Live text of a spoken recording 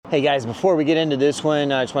Hey guys, before we get into this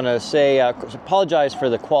one, I just want to say, apologize for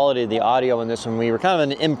the quality of the audio in this one. We were kind of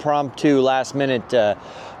an impromptu, last-minute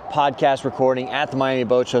podcast recording at the Miami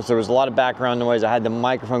Boat Show, so there was a lot of background noise. I had the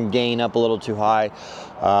microphone gain up a little too high.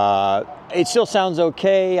 It still sounds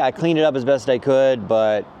okay. I cleaned it up as best I could,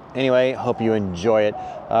 but anyway, hope you enjoy it.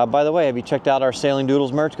 By the way, have you checked out our Sailing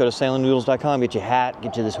Doodles merch? Go to sailingdoodles.com, get you a hat,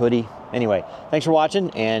 get you this hoodie. Anyway, thanks for watching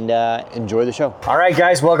and enjoy the show. All right,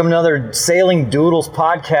 guys, welcome to another Sailing Doodles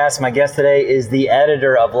podcast. My guest today is the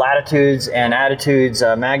editor of Latitudes and Attitudes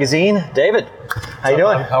magazine, David. How you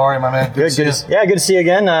doing? How are you, my man? Good. Yeah, good to see you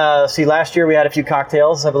again. See, last year we had a few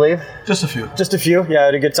cocktails, I believe. Just a few. Yeah, I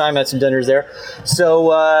had a good time. Had some dinners there.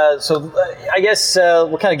 So I guess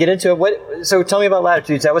we'll kind of get into it. So tell me about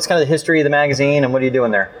Latitudes. What's kind of the history of the magazine, and what are you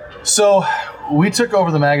doing there? So we took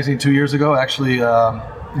over the magazine 2 years ago, actually.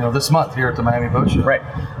 This month here at the Miami Boat Show. Right.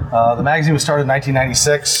 The magazine was started in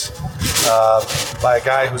 1996 by a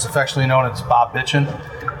guy who's affectionately known as Bob Bitchin.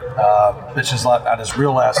 Bitchin's not his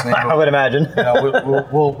real last name. I would imagine.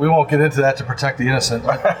 We won't get into that to protect the innocent.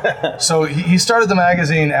 So he started the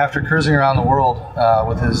magazine after cruising around the world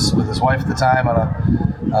with his wife at the time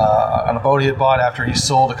on a boat he had bought after he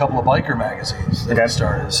sold a couple of biker magazines that he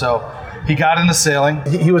started. So he got into sailing.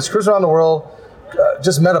 He was cruising around the world.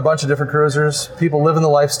 Just met a bunch of different cruisers, people living the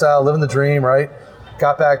lifestyle, living the dream, right?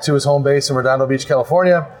 Got back to his home base in Redondo Beach,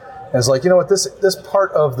 California, and was like, you know what, this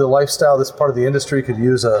part of the lifestyle, this part of the industry could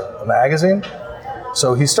use a magazine.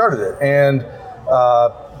 So he started it, and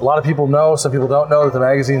a lot of people know, some people don't know, that the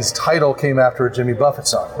magazine's title came after a Jimmy Buffett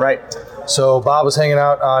song. Right. So Bob was hanging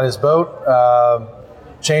out on his boat,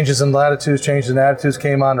 Changes in Latitudes, Changes in Attitudes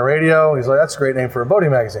came on the radio. He's like, that's a great name for a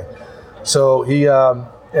boating magazine. So he...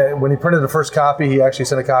 when he printed the first copy, he actually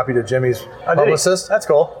sent a copy to Jimmy's publicist. That's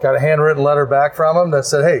cool. Got a handwritten letter back from him that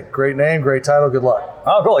said, hey, great name, great title, good luck.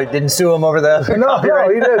 Oh, cool. He didn't sue him over the No,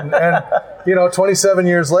 he didn't. And, 27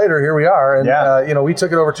 years later, here we are. And, we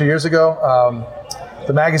took it over 2 years ago.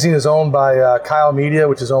 The magazine is owned by Kyle Media,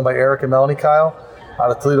 which is owned by Eric and Melanie Kyle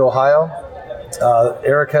out of Toledo, Ohio.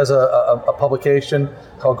 Eric has a publication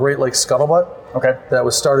called Great Lakes Scuttlebutt. Okay. That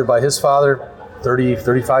was started by his father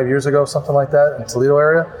 35 years ago, something like that, in Toledo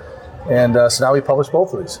area. And so now we publish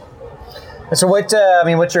both of these. And so what's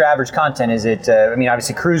your average content? Is it,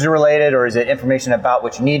 obviously cruiser related, or is it information about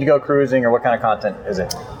what you need to go cruising, or what kind of content is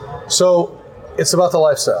it? So it's about the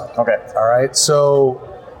lifestyle. Okay. All right. So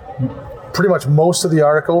pretty much most of the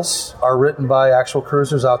articles are written by actual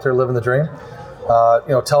cruisers out there living the dream,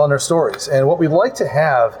 telling their stories. And what we'd like to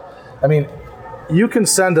have, you can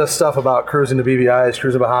send us stuff about cruising to BVI's,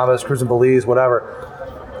 cruising Bahamas, cruising Belize, whatever.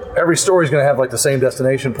 Every story is going to have the same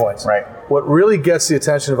destination points. Right. What really gets the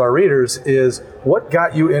attention of our readers is what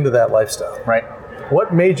got you into that lifestyle. Right.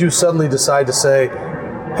 What made you suddenly decide to say,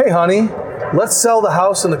 hey, honey, let's sell the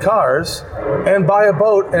house and the cars and buy a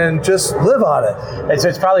boat and just live on it.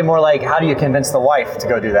 It's probably more like, how do you convince the wife to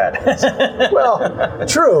go do that? Well,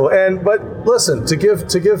 true. But listen, to give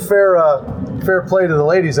fair play to the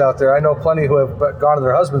ladies out there, I know plenty who have gone to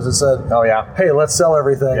their husbands and said, oh yeah, hey, let's sell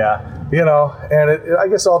everything. Yeah. And I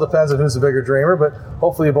guess it all depends on who's the bigger dreamer, but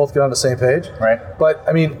hopefully you both get on the same page. Right. But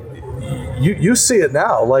you see it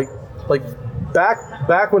now, like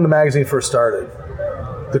back when the magazine first started,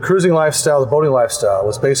 the cruising lifestyle, the boating lifestyle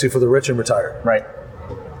was basically for the rich and retired. Right.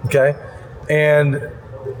 Okay. And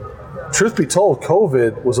truth be told,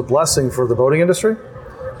 COVID was a blessing for the boating industry,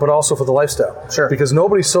 but also for the lifestyle. Sure. Because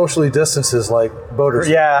nobody socially distances like boaters.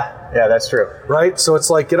 Yeah, that's true. Right? So it's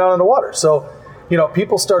like, get out on the water. So,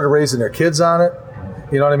 people started raising their kids on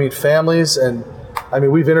it, families. And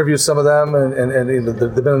we've interviewed some of them and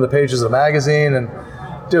they've been in the pages of the magazine. And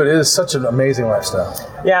dude, it is such an amazing lifestyle.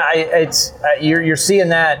 Yeah, you're seeing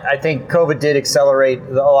that. I think COVID did accelerate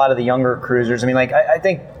a lot of the younger cruisers. I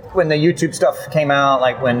think when the YouTube stuff came out,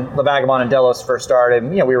 like when La Vagabond and Delos first started,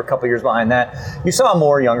 we were a couple years behind that. You saw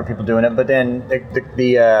more younger people doing it, but then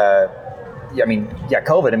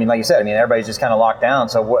COVID, like you said, everybody's just kind of locked down.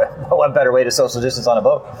 So what better way to social distance on a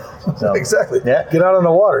boat? So, exactly. Yeah. Get out on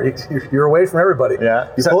the water. You're away from everybody.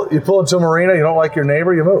 Yeah. You pull into a marina, you don't like your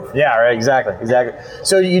neighbor, you move. Yeah, right. Exactly.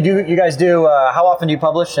 So you guys do, how often do you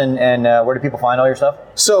publish and where do people find all your stuff?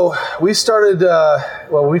 So we started,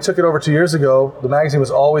 when we took it over 2 years ago, the magazine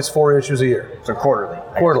was always 4 issues a year. So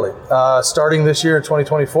quarterly. Starting this year in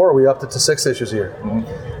 2024, we upped it to 6 issues a year.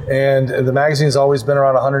 Mm-hmm. And the magazine's always been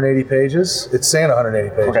around 180 pages. It's saying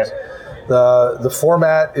 180 pages. Okay. The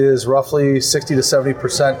format is roughly 60 to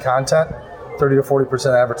 70% content, 30 to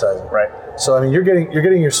 40% advertising. Right. So you're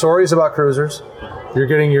getting your stories about cruisers, you're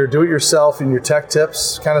getting your do-it-yourself and your tech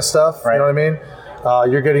tips kind of stuff. Right. You know what I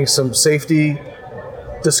mean? You're getting some safety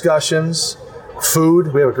discussions,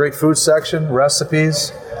 food. We have a great food section,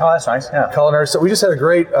 recipes. Oh, that's nice. Yeah. Culinary. So we just had a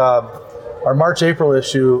great, our March-April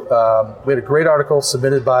issue, we had a great article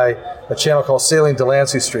submitted by a channel called Sailing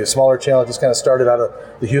Delancey Street, a smaller channel that just kind of started out of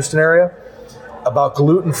the Houston area, about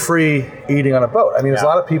gluten-free eating on a boat. I mean, there's a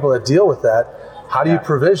lot of people that deal with that. How do you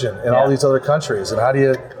provision in all these other countries, and how do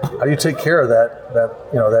you take care of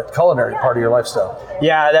that culinary part of your lifestyle?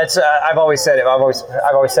 Yeah, that's I've always said it. I've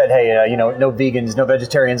always said, hey, no vegans, no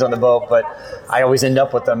vegetarians on the boat, but I always end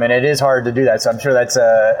up with them, and it is hard to do that. So I'm sure that's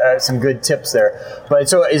some good tips there. But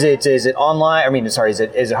so is it online? I mean, sorry, is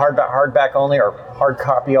it hardback only or hard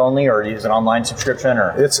copy only, or is it an online subscription?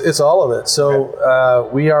 Or it's all of it. So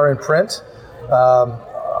we are in print.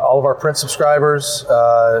 All of our print subscribers,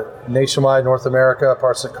 nationwide, North America,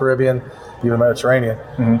 parts of the Caribbean, even Mediterranean.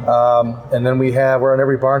 Mm-hmm. And then we're in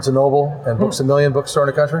every Barnes & Noble and Books A Million bookstore in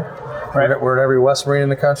the country. Right. We're in every West Marine in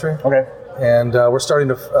the country. Okay. And we're starting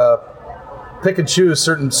to pick and choose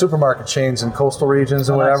certain supermarket chains in coastal regions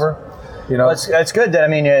and whatever. Nice. Well, it's good that, I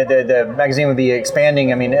mean, the magazine would be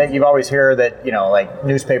expanding. I mean, you always hear that, like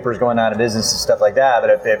newspapers going out of business and stuff like that,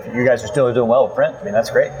 but if you guys are still doing well with print, I mean, that's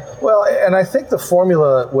great. Well, and I think the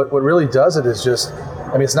formula, what really does it is just,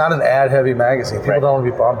 I mean, it's not an ad-heavy magazine. People don't want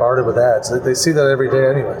to be bombarded with ads. They see that every day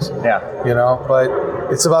anyways. Yeah.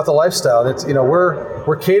 But it's about the lifestyle. It's,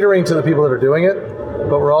 we're catering to the people that are doing it,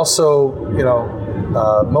 but we're also,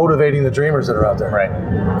 motivating the dreamers that are out there. Right.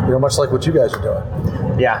 Much like what you guys are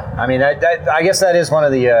doing. Yeah, I mean, I guess that is one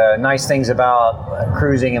of the nice things about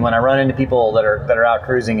cruising. And when I run into people that are out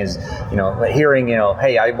cruising, is hearing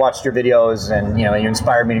hey, I watched your videos and you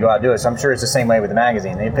inspired me to go out and do it. So I'm sure it's the same way with the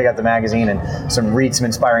magazine. They pick up the magazine and read some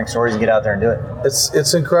inspiring stories and get out there and do it.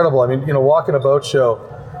 It's incredible. I mean, walking a boat show.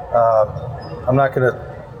 I'm not going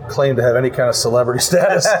to claim to have any kind of celebrity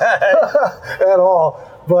status at all.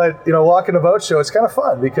 But, walking a boat show, it's kind of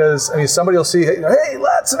fun because, I mean, somebody will see, hey,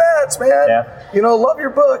 Lats and Ats, man. Yeah. Love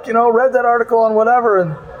your book, read that article on whatever.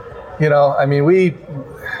 And, I mean, we've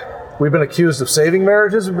been accused of saving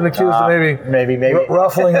marriages. We've been accused of maybe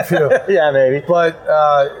ruffling a few. Yeah, maybe. But,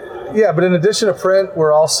 but in addition to print,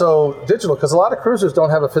 we're also digital because a lot of cruisers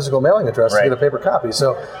don't have a physical mailing address to get a paper copy.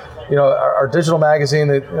 So, our digital magazine,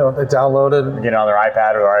 they download it. And get it on their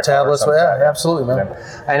iPad or their iPhone tablets. Yeah, absolutely, man.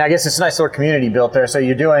 And I guess it's a nice little community built there. So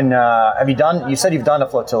you're doing, you said you've done a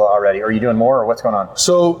flotilla already. Are you doing more or what's going on?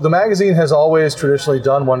 So the magazine has always traditionally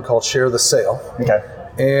done one called Share the Sail. Okay.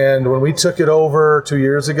 And when we took it over 2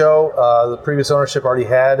 years ago, the previous ownership already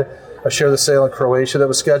had a Share the Sail in Croatia that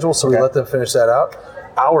was scheduled. So we let them finish that out.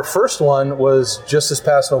 Our first one was just this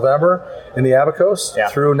past November in the Abacos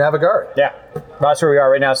through Navigare. Yeah, that's where we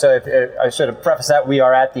are right now. So if I should have prefaced that, we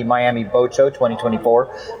are at the Miami Boat Show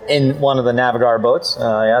 2024 in one of the Navigare boats.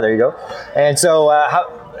 There you go. And so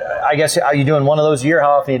I guess, are you doing one of those a year?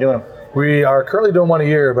 How often are you doing them? We are currently doing one a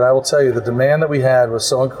year, but I will tell you the demand that we had was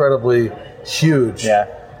so incredibly huge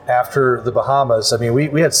after the Bahamas. I mean,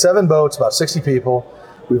 we had 7 boats, about 60 people.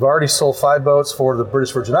 We've already sold 5 boats for the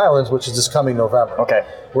British Virgin Islands, which is this coming November. Okay.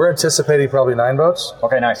 We're anticipating probably 9 boats.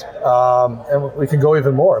 Okay, nice. And we can go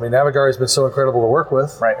even more. I mean, Navigare has been so incredible to work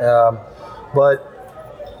with. Right. But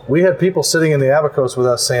we had people sitting in the Abacos with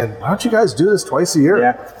us saying, why don't you guys do this twice a year?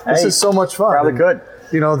 Yeah. This is so much fun. Probably could.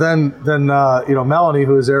 Then Melanie,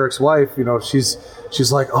 who is Eric's wife,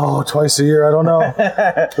 she's like, oh, twice a year, I don't know.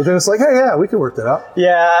 But then it's like, hey, yeah, we can work that out.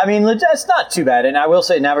 Yeah, I mean, that's not too bad. And I will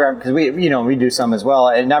say Navigare, because we do some as well,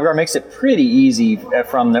 and Navigare makes it pretty easy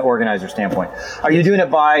from the organizer standpoint. Are you doing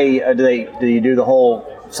it by, do you do the whole,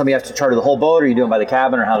 somebody has to charter the whole boat, or are you doing it by the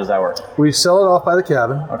cabin, or how does that work? We sell it off by the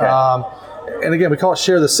cabin. Okay. And again, we call it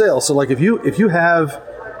Share the Sail. So like if you have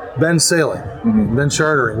been sailing, been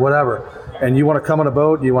chartering, whatever, and you want to come on a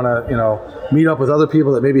boat, you want to, meet up with other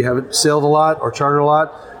people that maybe haven't sailed a lot or chartered a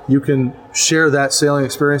lot, you can share that sailing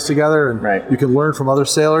experience together, and you can learn from other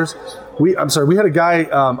sailors. We had a guy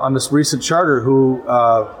on this recent charter who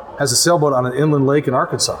has a sailboat on an inland lake in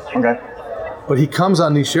Arkansas. Okay. But he comes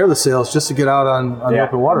on these Share the Sails just to get out on the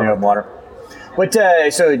open water. On the open water. What,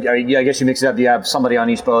 so I guess you mix it up. Do you have somebody on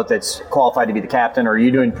each boat that's qualified to be the captain, or are you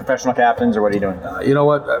doing professional captains, or what are you doing? You know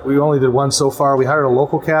what? We only did one so far. We hired a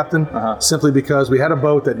local captain simply because we had a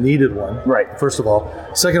boat that needed one. Right. First of all.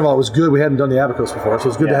 Second of all, it was good. We hadn't done the Abacos before, so it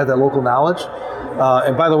was good to have that local knowledge.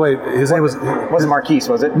 And by the way, his name wasn't Marquise,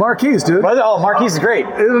 was it? Marquise, dude. Oh, Marquise is great.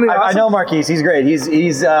 Isn't he awesome? I know Marquise. He's great.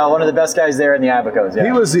 He's one of the best guys there in the Abacos. Yeah.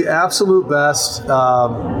 He was the absolute best.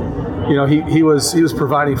 He was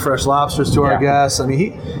providing fresh lobsters to our guests. I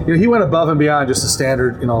mean, he went above and beyond just the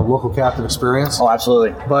standard, local captain experience. Oh,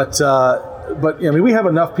 absolutely. But we have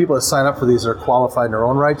enough people that sign up for these that are qualified in their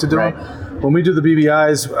own right to do them. when we do the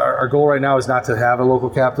BBIs, our goal right now is not to have a local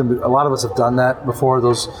captain. A lot of us have done that before,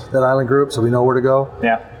 that island group, so we know where to go.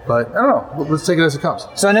 Yeah. But I don't know. Let's take it as it comes.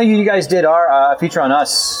 So I know you guys did our feature on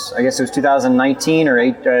us. I guess it was 2019 or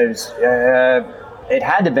it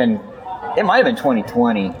had to have been. It might have been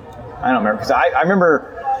 2020. I don't remember because I remember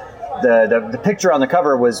the picture on the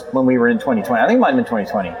cover was when we were in 2020. I think it might have been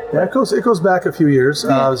 2020. Yeah, it goes back a few years.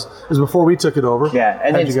 Yeah. It was before we took it over. Yeah,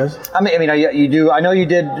 and you guys? I mean, you do. I know you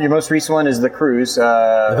did. Your most recent one is the cruise,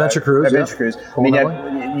 Adventure Cruise. Adventure Cruise. I mean,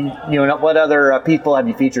 you know, what other people have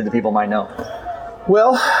you featured that people might know?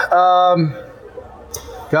 Well,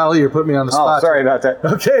 golly, you're putting me on the spot. Oh, sorry about that.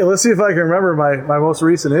 Okay, let's see if I can remember my most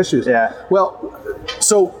recent issues. Yeah. Well,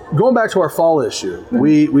 so going back to our fall issue,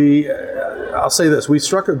 we I'll say this: we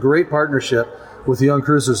struck a great partnership with the Young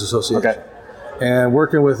Cruisers Association. Okay. And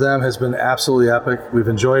working with them has been absolutely epic. We've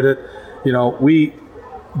enjoyed it. You know,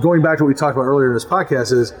 going back to what we talked about earlier in this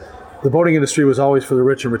podcast is the boating industry was always for the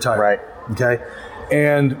rich and retired. Right. Okay.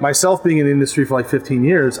 And myself being in the industry for like 15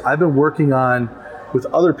 years, I've been working on with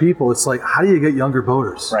other people. It's like, how do you get younger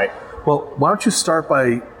boaters? Right. Well, why don't you start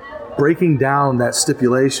by breaking down that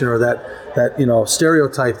stipulation or that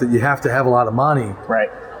stereotype that you have to have a lot of money Right.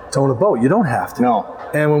 to own a boat. You don't have to. No.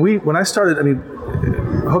 And when I started,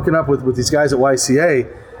 hooking up with these guys at YCA,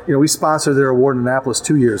 we sponsored their award in Annapolis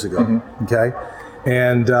 2 years ago. Mm-hmm. Okay.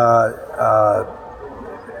 And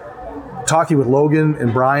talking with Logan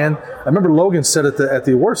and Brian, I remember Logan said at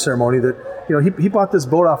the award ceremony that he bought this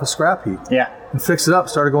boat off a scrap heap. Yeah. And fixed it up,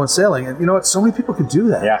 started going sailing. And you know what? So many people could do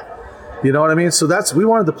that. Yeah. You know what I mean? So we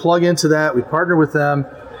wanted to plug into that. We partnered with them.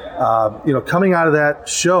 Coming out of that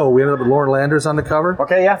show, we ended up with Lauren Landers on the cover.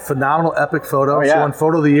 Okay, yeah. Phenomenal, epic photo. Oh, yeah. She won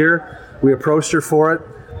Photo of the Year. We approached her for it.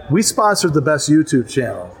 We sponsored the best YouTube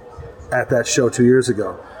channel at that show 2 years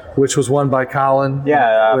ago, which was won by Colin.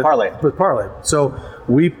 Yeah, Parlay. With Parlay. So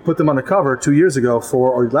we put them on the cover 2 years ago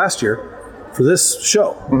or last year for this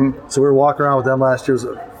show. Mm-hmm. So we were walking around with them last year. It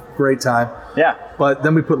was a great time. Yeah. But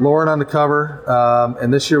then we put Lauren on the cover,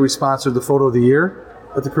 and this year we sponsored the Photo of the Year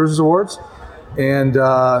at the Cruisers Awards. And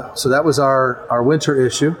so that was our winter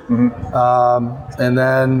issue. Mm-hmm. And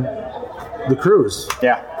then the cruise.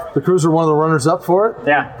 Yeah. The cruise were one of the runners-up for it.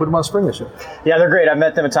 Yeah. Put them on spring issue. Yeah, they're great. I've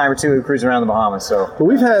met them a time or two cruising around the Bahamas. So. But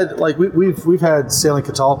we've had we've had Sailing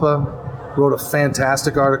Catalpa. Wrote a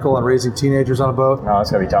fantastic article on raising teenagers on a boat. Oh,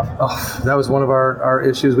 that's gonna be tough. Oh, that was one of our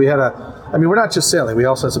issues. We had we're not just sailing. We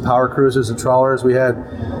also had some power cruisers and trawlers. We had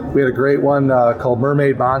a great one called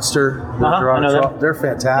Mermaid Monster. I know them. They're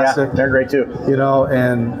fantastic. Yeah, they're great too.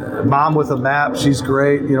 And Mom with a Map, she's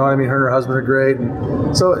great. You know what I mean? Her and her husband are great.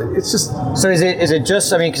 And so it's just. So is it just?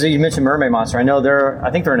 Because you mentioned Mermaid Monster. I know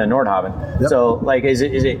I think they're in a Nordhaven. Yep. So is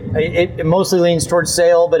it mostly leans towards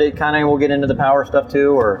sail, but it kind of will get into the power stuff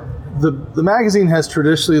too, or. The magazine has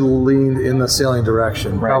traditionally leaned in the sailing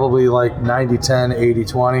direction, right. Probably like 90-10,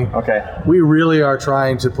 80-20. Okay. We really are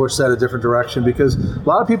trying to push that a different direction because a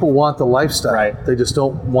lot of people want the lifestyle. Right. They just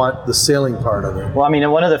don't want the sailing part of it. Well,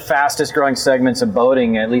 one of the fastest growing segments of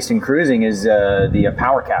boating, at least in cruising, is the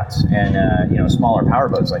power cats and smaller power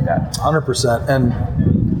boats like that. 100%. And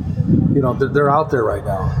they're out there right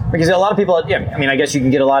now. Because a lot of people, I guess you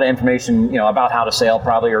can get a lot of information, about how to sail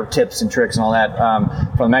probably, or tips and tricks and all that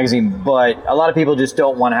from the magazine, but a lot of people just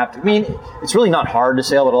don't want to have to, it's really not hard to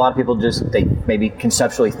sail, but a lot of people they maybe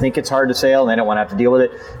conceptually think it's hard to sail and they don't want to have to deal with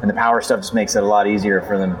it, and the power stuff just makes it a lot easier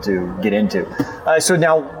for them to get into. So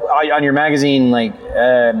now, on your magazine,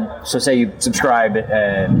 so say you subscribe,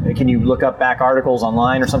 can you look up back articles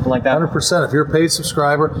online or something like that? 100%. If you're a paid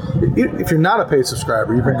subscriber, if you're not a paid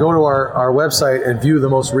subscriber, you can go to our website and view the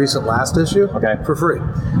most recent last issue for free.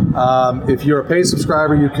 If you're a paid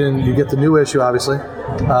subscriber, you get the new issue, obviously,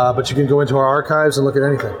 but you can go into our archives and look at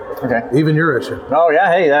anything. Okay. Even your issue. Oh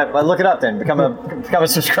yeah, hey, look it up then. Become a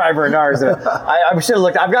subscriber in ours. I should have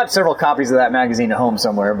looked. I've got several copies of that magazine at home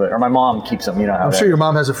somewhere, or my mom keeps them. I'm sure your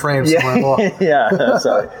mom has a frame somewhere. Yeah.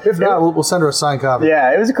 So if not, we'll send her a signed copy.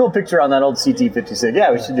 Yeah, it was a cool picture on that old CT56.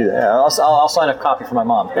 Yeah, we should do that. Yeah, I'll sign a copy for my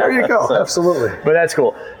mom. There you go. Absolutely. But that's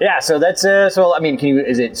cool. Yeah. So that's is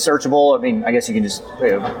it searchable? I guess you can just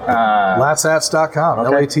latsats.com.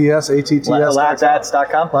 Okay. LATSATTS.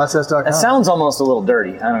 Latsats.com. Latsats.com. That sounds almost a little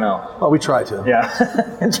dirty. I don't know. Well, we try to. Yeah.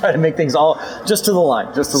 And try to make things all just to the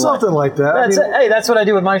line. Just to the Something line. like that. Hey, that's what I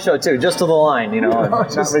do with my show too. Just to the line, you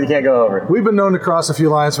can't go over. We've been known to cross a few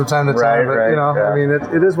lines from time to time, but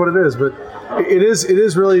it is what it is. But it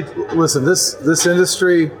is really. Listen, this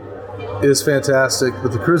industry is fantastic,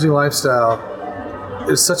 but the cruising lifestyle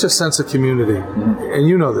is such a sense of community, and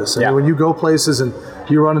you know this. When you go places and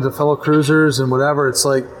you run into fellow cruisers and whatever, it's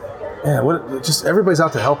like, man, just everybody's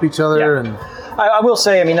out to help each other and. I will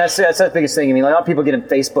say, I mean, that's the biggest thing. I mean, a lot of people get in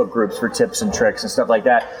Facebook groups for tips and tricks and stuff like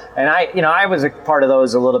that. And I was a part of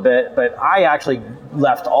those a little bit, but I actually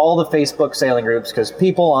left all the Facebook sailing groups because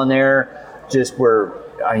people on there just were,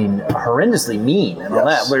 I mean, horrendously mean and all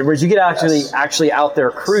that. Whereas you get actually out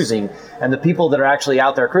there cruising, and the people that are actually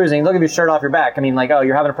out there cruising, they'll give you a shirt off your back. I mean, like, oh,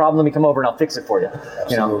 you're having a problem, let me come over and I'll fix it for you.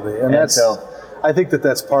 Absolutely. And that's, I think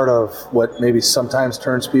that's part of what maybe sometimes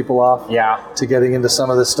turns people off to getting into some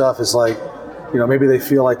of this stuff is like, maybe they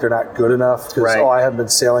feel like they're not good enough because, I haven't been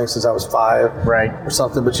sailing since I was 5 or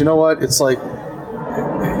something. But you know what? It's like,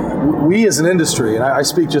 we as an industry, and I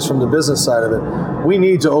speak just from the business side of it, we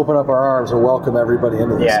need to open up our arms and welcome everybody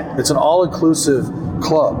into this. It's an all-inclusive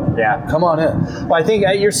club. Come on in. Well, I think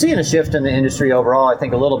you're seeing a shift in the industry overall, I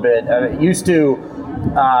think a little bit. It used to,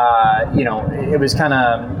 it was kind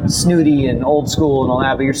of snooty and old school and all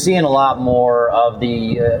that, but you're seeing a lot more of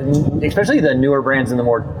the, especially the newer brands and the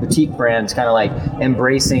more boutique brands, kind of like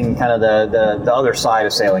embracing kind of the other side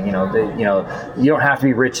of sailing. You don't have to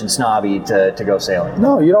be rich and snobby to go sailing.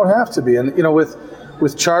 No, you don't have to be. And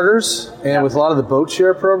with charters and with a lot of the boat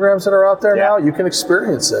share programs that are out there now, you can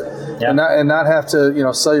experience it and not have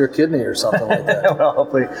to sell your kidney or something like that. Well,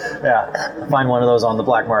 hopefully, find one of those on the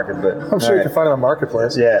black market. But I'm sure you can find it on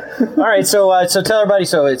Marketplace. All right, so tell everybody.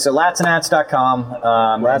 So it's latsats.com.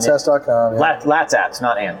 Latsats.com. Latsats,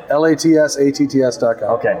 not and. LATSATTS.com.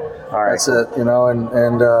 Okay. All right. That's it.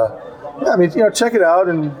 I mean, check it out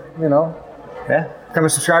and become a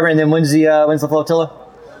subscriber. And then when's the flotilla?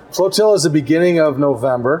 Flotilla is the beginning of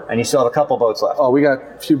November. And you still have a couple boats left. Oh, we got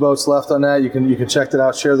a few boats left on that. You can check that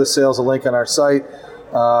out. Share the sales, a link on our site.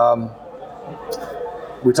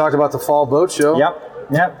 We talked about the fall boat show.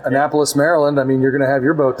 Yep. Annapolis, Maryland. I mean, you're going to have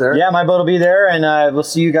your boat there. Yeah, my boat will be there, and we'll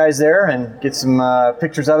see you guys there and get some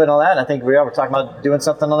pictures of it and all that. And I think we're talking about doing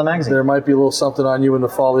something on the magazine. There might be a little something on you in the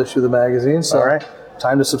fall issue of the magazine. So. All right.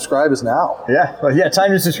 Time to subscribe is now. Time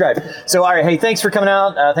to subscribe. So, all right, hey, thanks for coming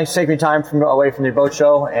out. Thanks for taking your time away from the boat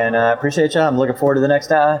show, and appreciate you. I'm looking forward to the next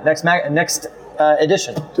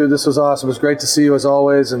edition. Dude, this was awesome. It was great to see you as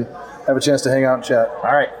always, and have a chance to hang out and chat.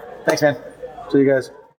 All right, thanks, man. See you guys.